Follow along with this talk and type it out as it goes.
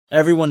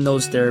Everyone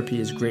knows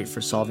therapy is great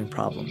for solving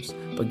problems,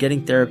 but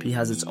getting therapy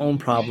has its own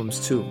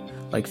problems too,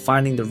 like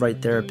finding the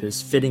right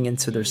therapist, fitting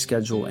into their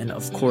schedule, and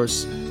of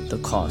course,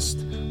 the cost.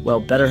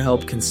 Well,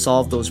 BetterHelp can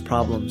solve those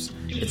problems.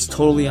 It's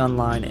totally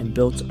online and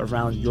built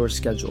around your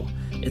schedule.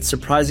 It's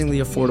surprisingly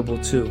affordable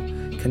too.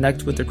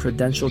 Connect with a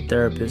credentialed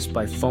therapist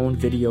by phone,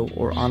 video,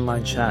 or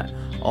online chat,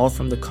 all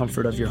from the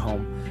comfort of your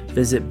home.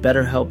 Visit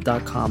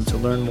BetterHelp.com to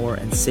learn more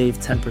and save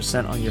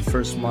 10% on your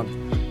first month.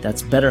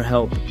 That's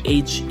BetterHelp,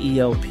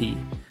 H-E-L-P.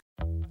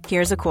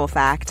 Here's a cool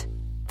fact.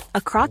 A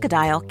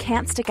crocodile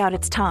can't stick out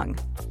its tongue.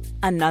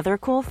 Another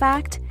cool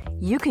fact,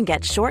 you can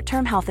get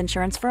short-term health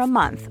insurance for a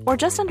month or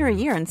just under a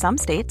year in some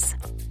states.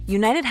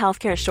 United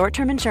Healthcare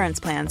short-term insurance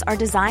plans are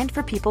designed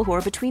for people who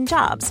are between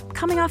jobs,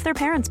 coming off their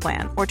parents'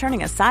 plan, or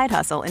turning a side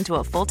hustle into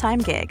a full-time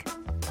gig.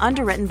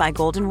 Underwritten by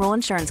Golden Rule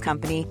Insurance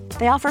Company,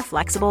 they offer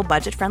flexible,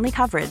 budget-friendly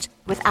coverage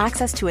with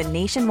access to a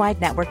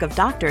nationwide network of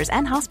doctors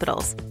and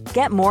hospitals.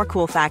 Get more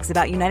cool facts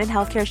about United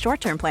Healthcare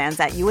short-term plans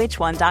at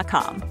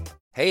uh1.com.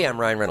 Hey, I'm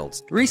Ryan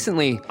Reynolds.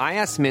 Recently, I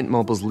asked Mint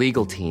Mobile's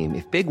legal team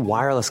if big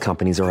wireless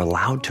companies are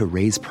allowed to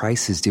raise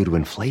prices due to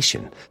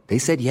inflation. They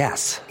said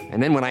yes.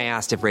 And then when I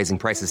asked if raising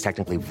prices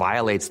technically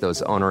violates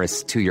those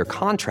onerous two-year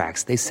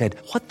contracts, they said,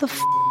 "What the f***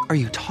 are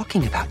you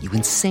talking about, you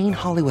insane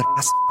Hollywood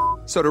ass?"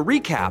 So to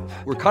recap,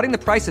 we're cutting the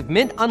price of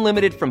Mint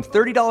Unlimited from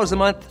 $30 a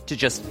month to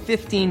just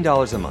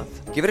 $15 a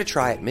month. Give it a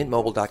try at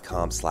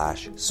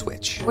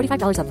mintmobile.com/switch.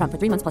 $45 up front for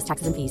 3 months plus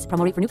taxes and fees.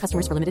 Promo rate for new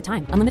customers for limited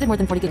time. Unlimited more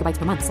than 40 gigabytes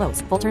per month.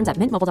 Slows full terms at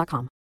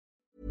mintmobile.com.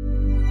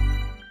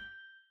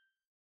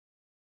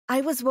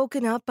 I was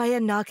woken up by a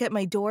knock at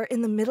my door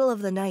in the middle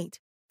of the night.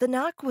 The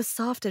knock was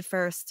soft at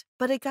first,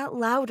 but it got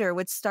louder,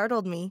 which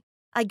startled me.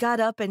 I got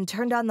up and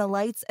turned on the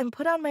lights and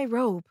put on my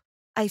robe.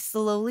 I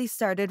slowly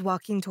started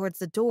walking towards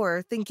the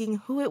door, thinking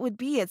who it would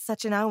be at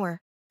such an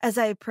hour. As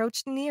I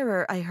approached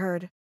nearer, I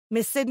heard,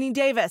 "Miss Sydney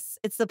Davis,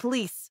 it's the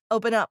police.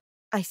 Open up."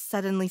 I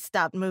suddenly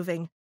stopped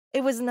moving.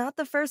 It was not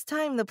the first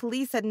time the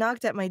police had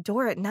knocked at my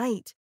door at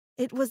night.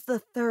 It was the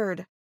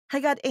third. I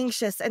got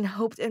anxious and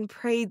hoped and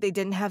prayed they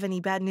didn't have any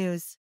bad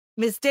news.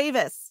 "Miss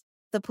Davis!"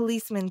 The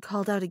policeman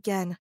called out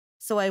again,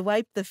 so I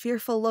wiped the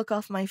fearful look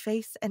off my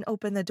face and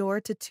opened the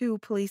door to 2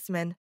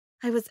 policemen.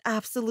 I was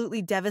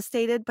absolutely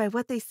devastated by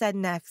what they said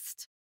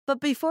next.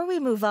 But before we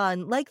move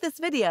on, like this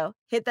video,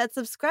 hit that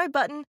subscribe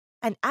button,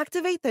 and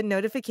activate the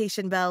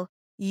notification bell.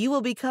 You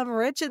will become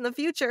rich in the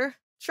future.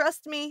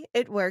 Trust me,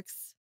 it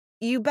works.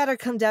 "You better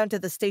come down to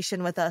the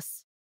station with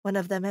us," one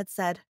of them had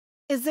said.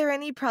 "Is there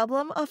any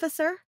problem,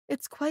 officer?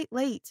 It's quite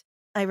late,"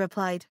 I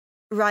replied.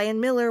 "Ryan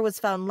Miller was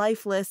found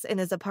lifeless in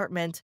his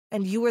apartment,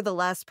 and you were the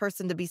last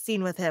person to be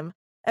seen with him.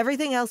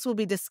 Everything else will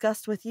be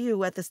discussed with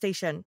you at the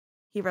station,"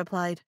 he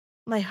replied.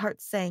 My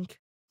heart sank.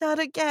 Not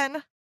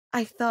again,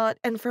 I thought,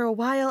 and for a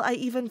while I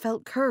even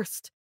felt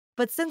cursed.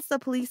 But since the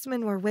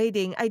policemen were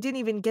waiting, I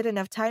didn't even get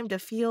enough time to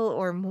feel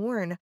or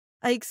mourn.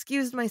 I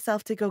excused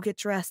myself to go get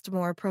dressed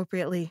more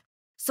appropriately.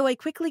 So I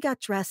quickly got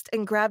dressed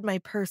and grabbed my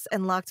purse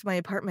and locked my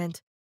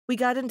apartment. We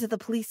got into the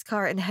police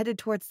car and headed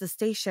towards the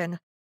station.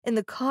 In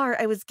the car,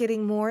 I was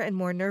getting more and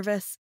more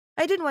nervous.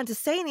 I didn't want to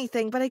say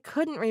anything, but I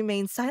couldn't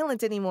remain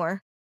silent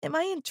anymore. "Am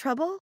I in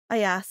trouble?"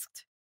 I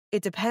asked.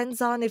 "It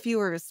depends on if you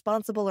were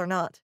responsible or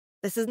not.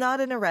 This is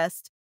not an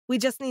arrest. We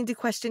just need to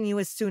question you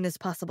as soon as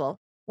possible,"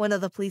 one of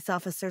the police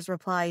officers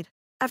replied.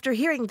 After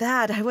hearing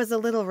that, I was a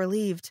little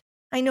relieved.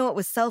 I know it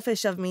was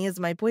selfish of me as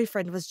my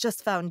boyfriend was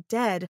just found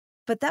dead,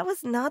 but that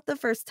was not the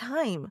first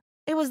time.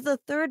 It was the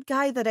third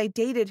guy that I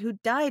dated who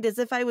died as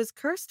if I was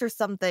cursed or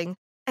something,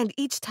 and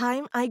each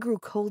time I grew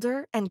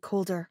colder and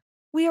colder.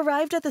 We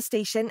arrived at the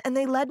station and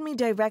they led me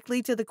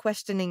directly to the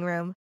questioning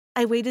room.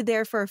 I waited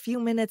there for a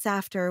few minutes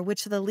after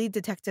which the lead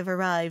detective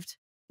arrived.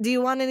 "Do you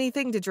want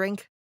anything to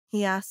drink?"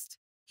 he asked.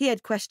 He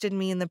had questioned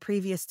me in the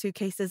previous 2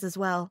 cases as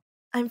well.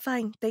 "I'm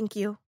fine, thank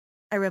you,"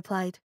 I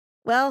replied.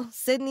 "Well,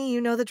 Sydney,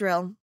 you know the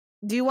drill.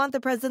 Do you want the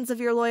presence of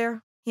your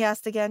lawyer?" he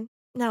asked again.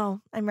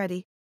 "No, I'm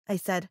ready," I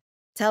said.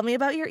 "Tell me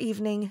about your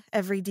evening,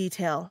 every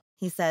detail,"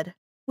 he said.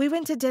 "We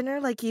went to dinner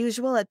like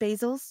usual at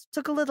Basil's,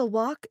 took a little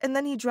walk, and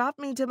then he dropped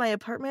me to my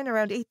apartment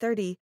around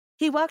 8:30.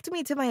 He walked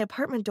me to my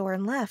apartment door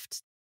and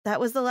left. That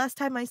was the last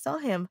time I saw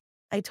him,"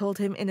 I told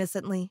him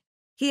innocently.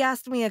 He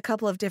asked me a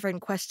couple of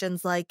different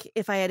questions like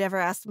if I had ever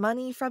asked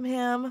money from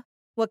him,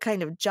 what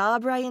kind of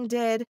job Ryan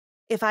did,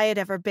 if I had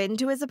ever been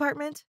to his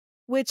apartment,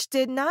 which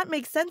did not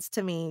make sense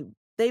to me.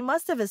 They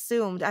must have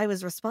assumed I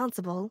was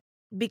responsible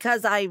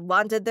because I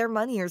wanted their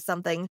money or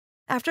something.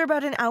 After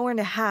about an hour and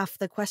a half,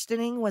 the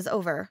questioning was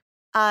over.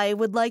 "I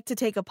would like to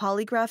take a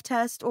polygraph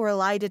test or a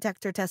lie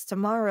detector test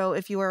tomorrow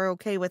if you are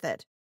okay with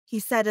it," he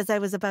said as I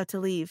was about to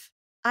leave.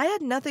 I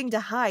had nothing to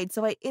hide,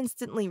 so I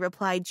instantly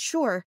replied,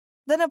 "Sure."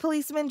 Then a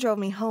policeman drove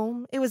me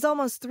home. It was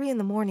almost 3 in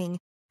the morning,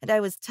 and I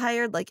was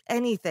tired like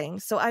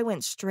anything, so I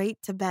went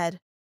straight to bed.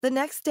 The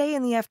next day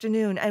in the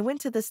afternoon, I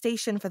went to the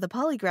station for the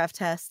polygraph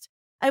test.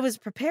 I was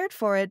prepared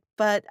for it,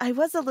 but I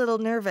was a little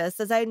nervous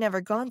as I had never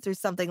gone through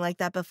something like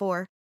that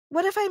before.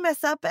 What if I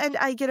mess up and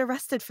I get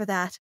arrested for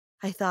that?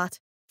 I thought.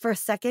 For a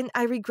second,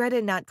 I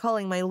regretted not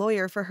calling my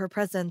lawyer for her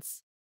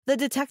presence. The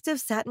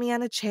detective sat me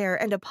on a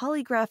chair and a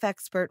polygraph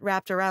expert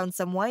wrapped around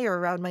some wire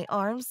around my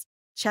arms,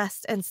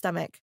 chest, and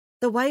stomach.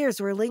 The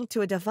wires were linked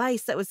to a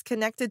device that was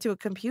connected to a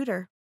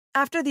computer.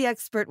 After the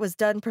expert was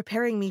done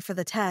preparing me for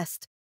the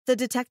test, the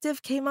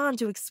detective came on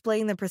to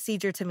explain the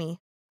procedure to me.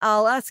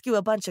 I'll ask you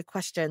a bunch of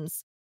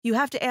questions. You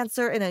have to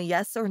answer in a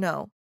yes or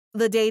no.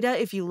 The data,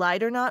 if you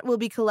lied or not, will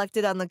be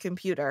collected on the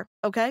computer,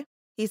 okay?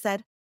 He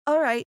said.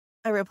 All right,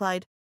 I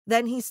replied.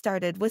 Then he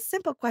started with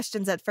simple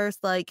questions at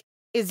first like,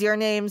 is your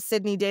name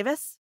Sydney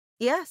Davis?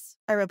 Yes,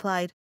 I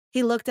replied.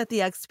 He looked at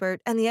the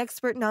expert, and the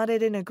expert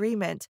nodded in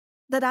agreement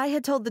that I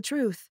had told the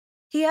truth.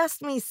 He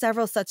asked me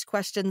several such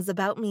questions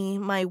about me,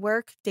 my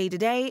work,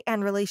 day-to-day,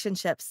 and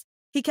relationships.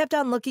 He kept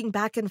on looking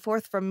back and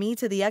forth from me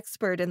to the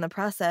expert in the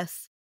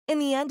process. In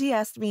the end, he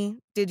asked me,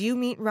 did you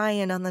meet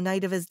Ryan on the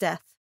night of his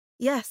death?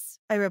 Yes,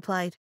 I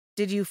replied.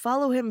 Did you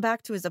follow him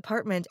back to his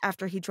apartment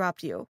after he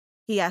dropped you?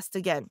 He asked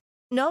again.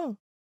 No,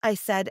 I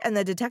said, and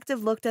the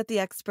detective looked at the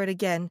expert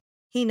again.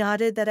 He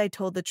nodded that I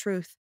told the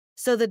truth.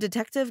 So the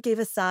detective gave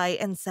a sigh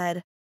and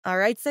said, all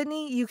right,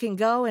 Sydney, you can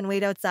go and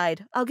wait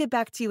outside. I'll get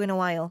back to you in a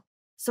while.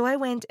 So I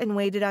went and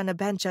waited on a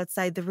bench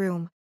outside the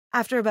room.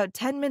 After about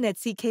 10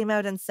 minutes, he came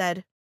out and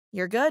said,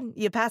 you're good.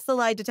 You passed the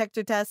lie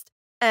detector test,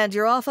 and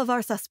you're off of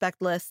our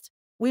suspect list.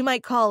 We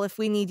might call if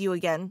we need you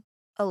again.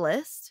 A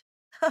list?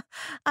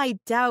 I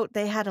doubt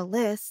they had a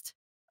list.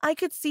 I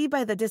could see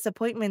by the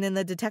disappointment in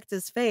the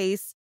detective's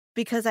face,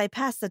 because I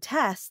passed the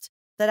test,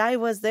 that I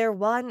was their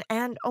one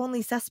and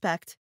only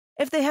suspect.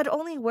 If they had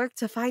only worked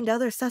to find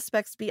other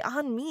suspects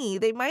beyond me,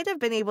 they might have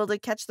been able to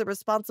catch the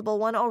responsible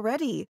one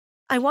already.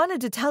 I wanted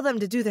to tell them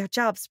to do their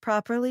jobs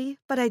properly,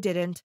 but I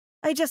didn't.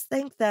 I just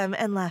thanked them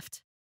and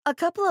left. A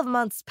couple of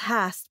months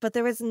passed, but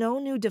there was no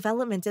new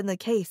development in the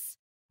case.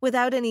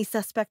 Without any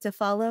suspect to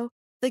follow,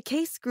 the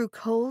case grew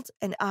cold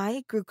and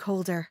I grew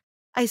colder.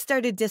 I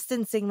started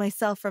distancing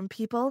myself from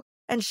people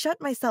and shut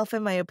myself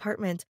in my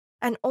apartment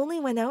and only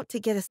went out to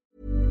get a...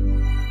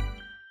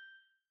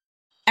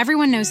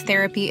 Everyone knows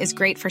therapy is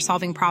great for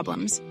solving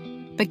problems,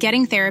 but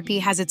getting therapy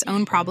has its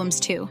own problems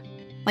too,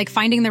 like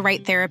finding the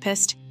right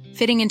therapist,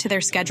 fitting into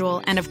their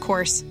schedule, and of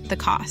course, the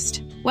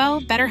cost.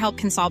 Well, BetterHelp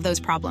can solve those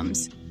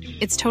problems.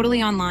 It's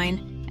totally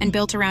online and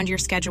built around your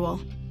schedule.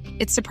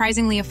 It's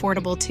surprisingly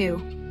affordable too.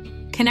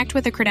 Connect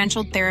with a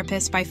credentialed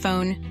therapist by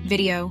phone,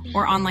 video,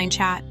 or online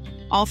chat,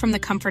 all from the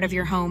comfort of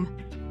your home.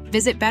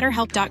 Visit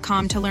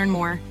BetterHelp.com to learn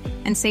more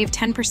and save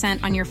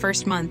 10% on your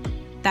first month.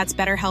 That's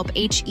BetterHelp,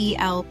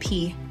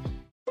 H-E-L-P.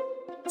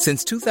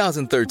 Since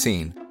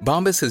 2013,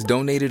 Bombas has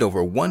donated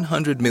over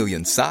 100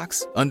 million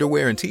socks,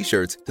 underwear, and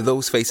T-shirts to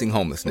those facing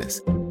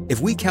homelessness. If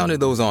we counted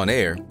those on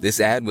air,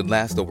 this ad would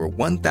last over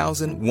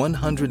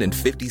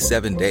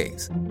 1,157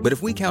 days. But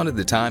if we counted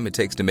the time it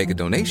takes to make a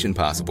donation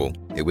possible,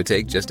 it would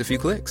take just a few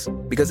clicks.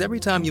 Because every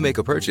time you make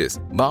a purchase,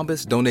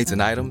 Bombas donates an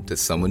item to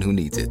someone who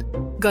needs it.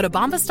 Go to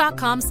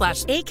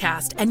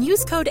bombas.com/ACAST and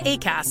use code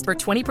ACAST for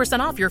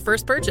 20% off your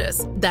first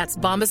purchase. That's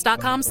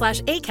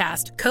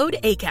bombas.com/ACAST, code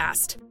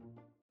ACAST.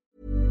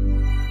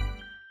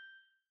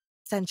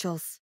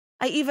 Essentials.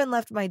 I even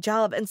left my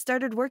job and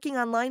started working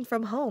online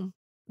from home.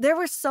 There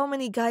were so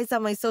many guys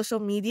on my social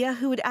media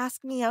who would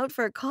ask me out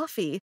for a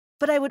coffee,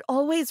 but I would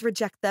always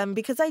reject them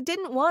because I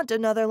didn't want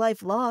another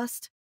life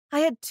lost. I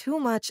had too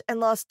much and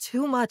lost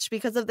too much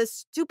because of this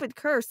stupid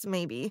curse,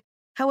 maybe.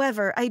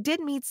 However, I did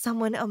meet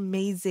someone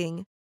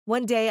amazing.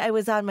 One day I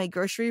was on my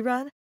grocery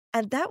run,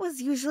 and that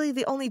was usually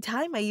the only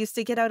time I used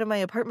to get out of my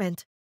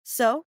apartment.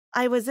 So,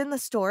 I was in the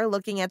store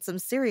looking at some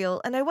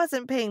cereal, and I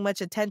wasn't paying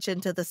much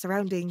attention to the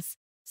surroundings.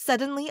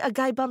 Suddenly, a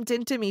guy bumped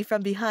into me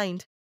from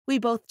behind. We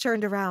both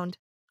turned around.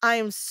 I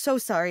am so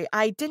sorry.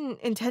 I didn't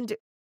intend to...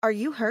 Are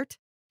you hurt?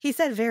 He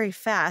said very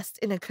fast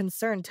in a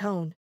concerned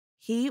tone.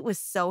 He was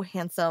so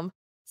handsome,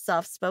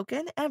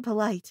 soft-spoken, and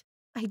polite.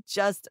 I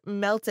just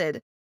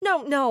melted.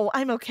 No,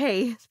 I'm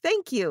okay.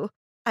 Thank you,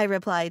 I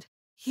replied.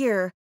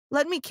 Here,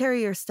 let me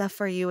carry your stuff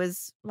for you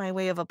as my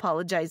way of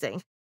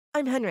apologizing.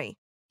 I'm Henry,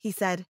 he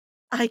said.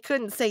 I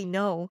couldn't say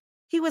no.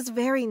 He was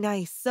very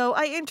nice, so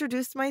I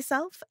introduced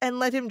myself and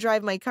let him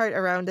drive my cart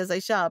around as I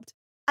shopped.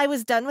 I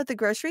was done with the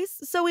groceries,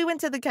 so we went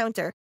to the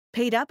counter,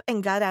 paid up,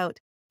 and got out.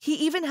 He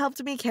even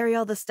helped me carry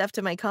all the stuff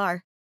to my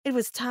car. It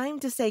was time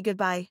to say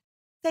goodbye.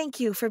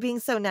 Thank you for being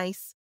so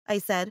nice, I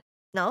said.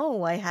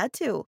 No, I had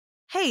to.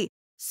 Hey,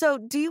 so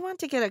do you want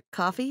to get a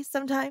coffee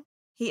sometime?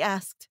 He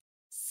asked.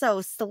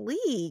 So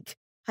sleek,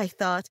 I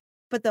thought,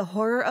 but the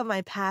horror of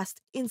my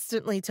past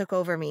instantly took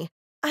over me.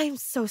 I'm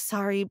so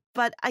sorry,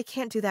 but I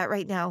can't do that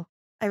right now,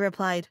 I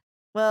replied.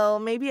 Well,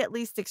 maybe at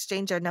least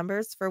exchange our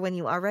numbers for when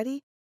you are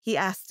ready, he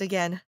asked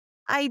again.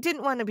 I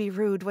didn't want to be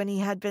rude when he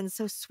had been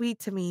so sweet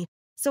to me,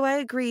 so I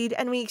agreed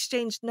and we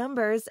exchanged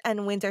numbers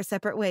and went our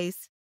separate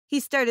ways. He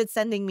started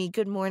sending me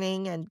good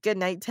morning and good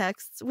night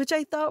texts, which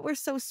I thought were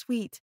so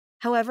sweet.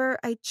 However,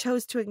 I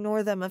chose to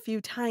ignore them a few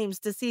times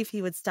to see if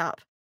he would stop.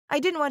 I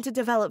didn't want to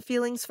develop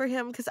feelings for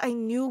him because I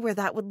knew where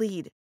that would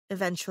lead,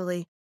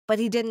 eventually. But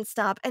he didn't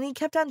stop and he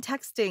kept on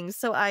texting,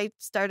 so I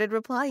started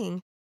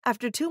replying.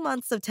 After 2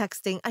 months of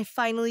texting, I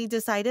finally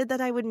decided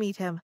that I would meet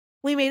him.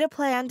 We made a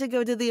plan to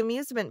go to the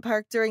amusement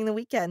park during the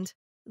weekend.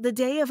 The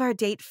day of our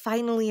date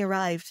finally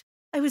arrived.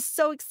 I was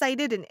so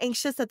excited and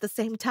anxious at the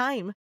same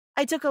time.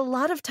 I took a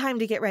lot of time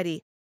to get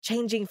ready,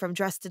 changing from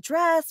dress to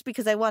dress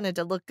because I wanted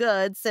to look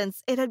good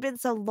since it had been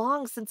so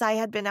long since I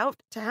had been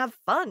out to have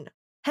fun.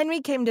 Henry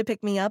came to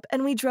pick me up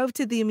and we drove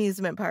to the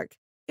amusement park.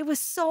 It was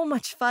so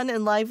much fun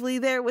and lively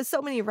there with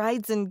so many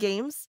rides and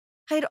games.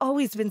 I had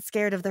always been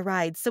scared of the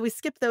rides, so we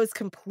skipped those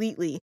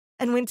completely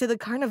and went to the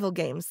carnival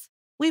games.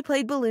 We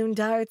played balloon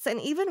darts and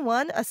even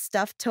won a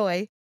stuffed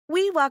toy.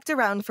 We walked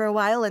around for a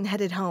while and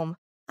headed home.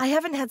 I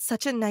haven't had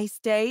such a nice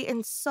day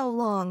in so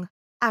long.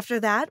 After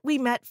that, we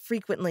met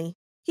frequently.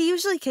 He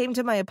usually came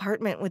to my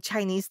apartment with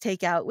Chinese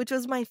takeout, which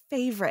was my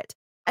favorite,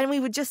 and we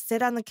would just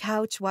sit on the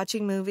couch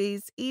watching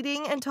movies,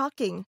 eating and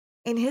talking.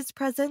 In his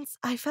presence,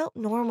 I felt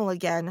normal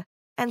again,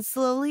 and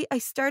slowly I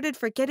started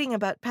forgetting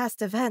about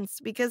past events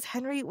because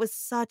Henry was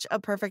such a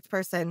perfect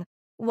person.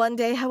 One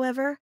day,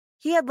 however,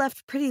 he had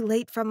left pretty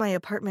late from my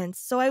apartment,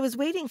 so I was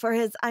waiting for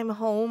his "I'm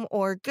home"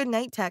 or "good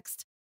night"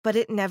 text, but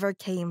it never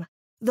came.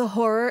 The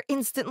horror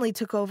instantly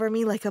took over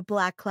me like a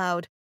black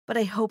cloud, but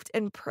I hoped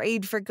and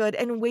prayed for good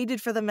and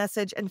waited for the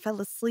message and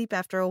fell asleep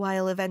after a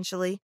while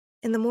eventually.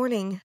 In the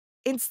morning,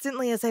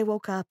 instantly as I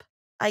woke up,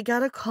 I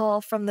got a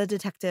call from the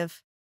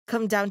detective.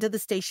 "Come down to the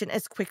station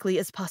as quickly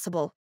as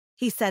possible,"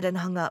 he said and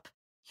hung up.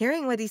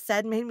 Hearing what he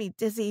said made me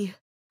dizzy.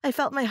 I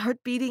felt my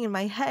heart beating in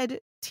my head.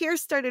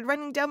 Tears started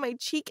running down my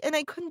cheek and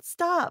I couldn't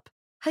stop.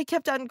 I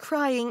kept on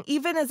crying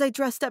even as I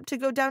dressed up to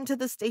go down to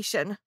the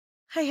station.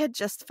 I had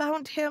just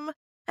found him,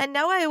 and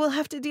now I will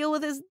have to deal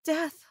with his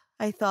death,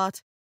 I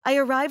thought. I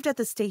arrived at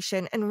the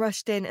station and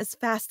rushed in as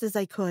fast as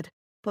I could,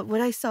 but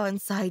what I saw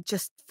inside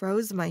just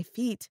froze my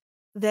feet.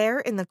 There,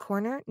 in the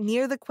corner,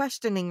 near the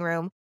questioning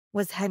room,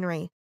 was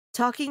Henry,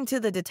 talking to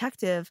the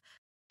detective,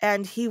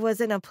 and he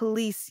was in a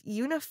police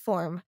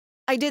uniform.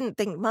 I didn't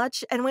think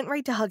much and went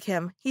right to hug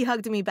him. He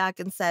hugged me back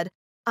and said,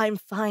 "I'm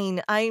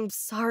fine. I'm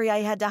sorry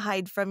I had to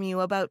hide from you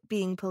about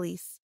being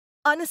police."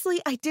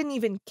 Honestly, I didn't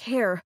even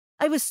care.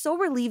 I was so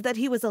relieved that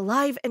he was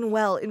alive and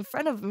well in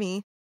front of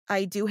me.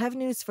 I do have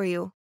news for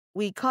you.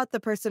 We caught the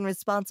person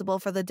responsible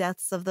for the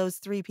deaths of those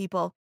 3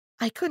 people.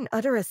 I couldn't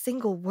utter a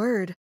single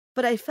word,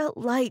 but I felt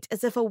light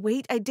as if a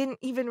weight I didn't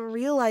even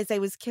realize I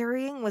was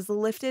carrying was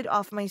lifted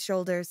off my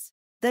shoulders.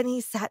 Then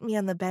he sat me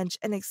on the bench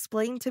and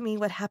explained to me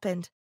what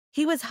happened.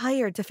 He was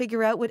hired to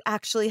figure out what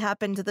actually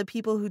happened to the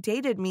people who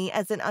dated me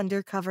as an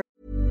undercover.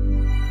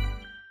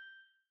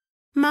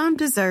 Mom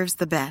deserves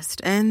the best,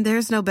 and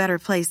there's no better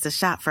place to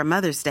shop for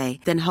Mother's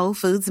Day than Whole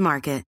Foods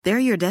Market. They're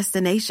your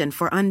destination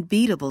for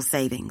unbeatable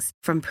savings,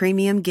 from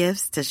premium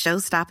gifts to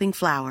show-stopping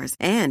flowers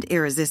and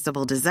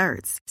irresistible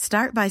desserts.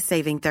 Start by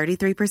saving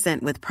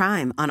 33% with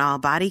Prime on all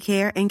body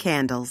care and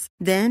candles.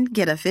 Then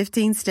get a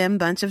 15-stem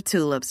bunch of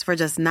tulips for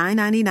just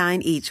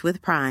 $9.99 each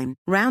with Prime.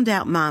 Round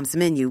out Mom's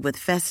menu with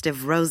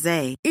festive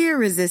rosé,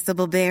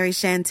 irresistible berry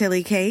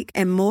chantilly cake,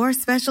 and more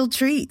special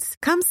treats.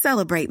 Come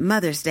celebrate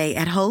Mother's Day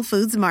at Whole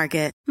Foods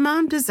Market.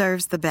 Mom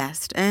deserves the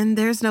best, and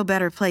there's no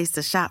better place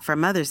to shop for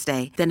Mother's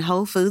Day than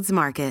Whole Foods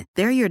Market.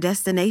 They're your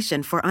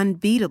destination for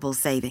unbeatable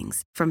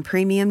savings, from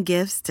premium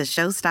gifts to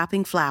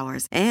show-stopping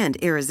flowers and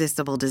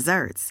irresistible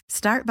desserts.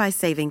 Start by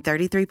saving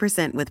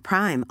 33% with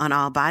Prime on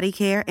all body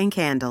care and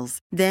candles.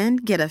 Then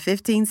get a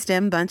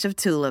 15-stem bunch of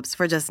tulips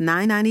for just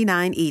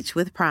 $9.99 each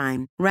with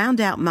Prime.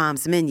 Round out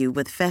Mom's menu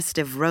with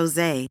festive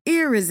rosé,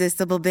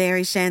 irresistible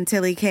berry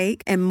chantilly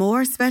cake, and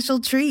more special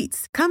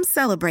treats. Come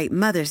celebrate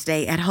Mother's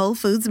Day at Whole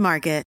Foods Market.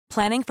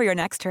 Planning for your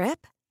next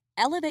trip?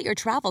 Elevate your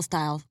travel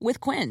style with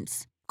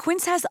Quince.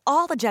 Quince has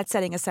all the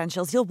jet-setting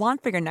essentials you'll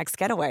want for your next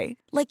getaway,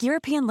 like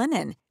European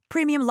linen,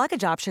 premium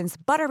luggage options,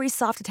 buttery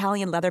soft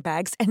Italian leather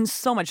bags, and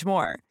so much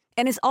more.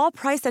 And is all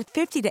priced at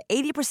 50 to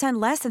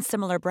 80% less than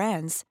similar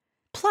brands.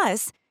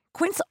 Plus,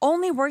 Quince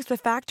only works with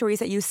factories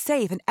that use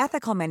safe and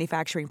ethical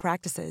manufacturing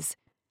practices.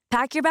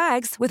 Pack your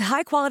bags with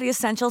high-quality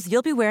essentials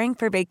you'll be wearing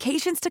for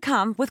vacations to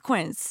come with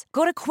Quince.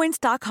 Go to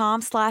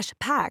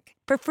quince.com/pack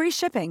for free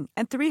shipping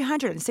and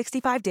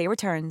 365-day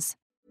returns.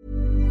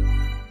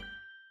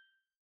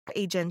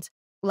 Agent,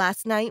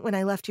 last night when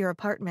I left your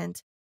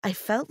apartment, I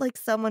felt like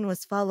someone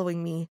was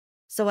following me,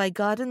 so I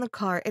got in the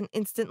car and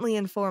instantly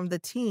informed the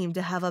team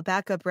to have a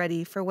backup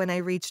ready for when I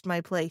reached my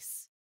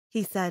place,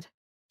 he said.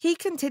 He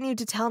continued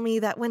to tell me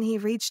that when he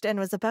reached and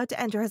was about to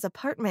enter his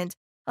apartment,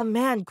 a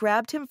man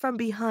grabbed him from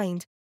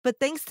behind, but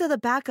thanks to the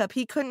backup,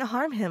 he couldn't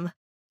harm him.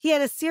 He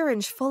had a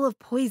syringe full of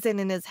poison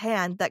in his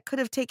hand that could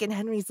have taken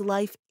Henry's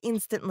life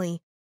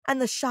instantly.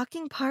 And the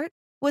shocking part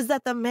was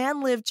that the man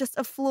lived just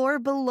a floor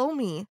below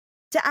me.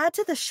 To add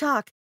to the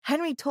shock,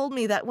 Henry told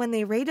me that when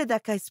they raided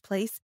that guy's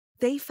place,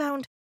 they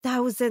found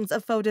thousands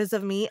of photos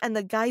of me and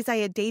the guys I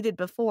had dated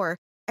before,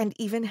 and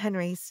even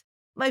Henry's.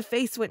 My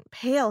face went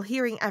pale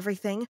hearing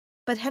everything,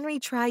 but Henry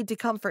tried to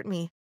comfort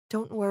me.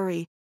 "Don't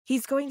worry.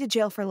 He's going to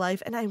jail for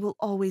life and I will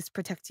always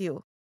protect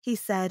you," he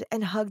said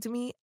and hugged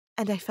me,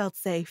 and I felt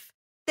safe.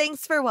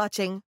 Thanks for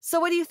watching. So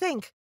what do you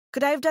think?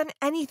 Could I have done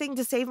anything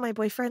to save my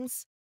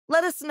boyfriends?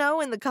 Let us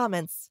know in the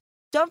comments.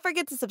 Don't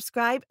forget to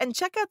subscribe and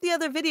check out the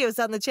other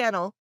videos on the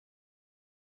channel.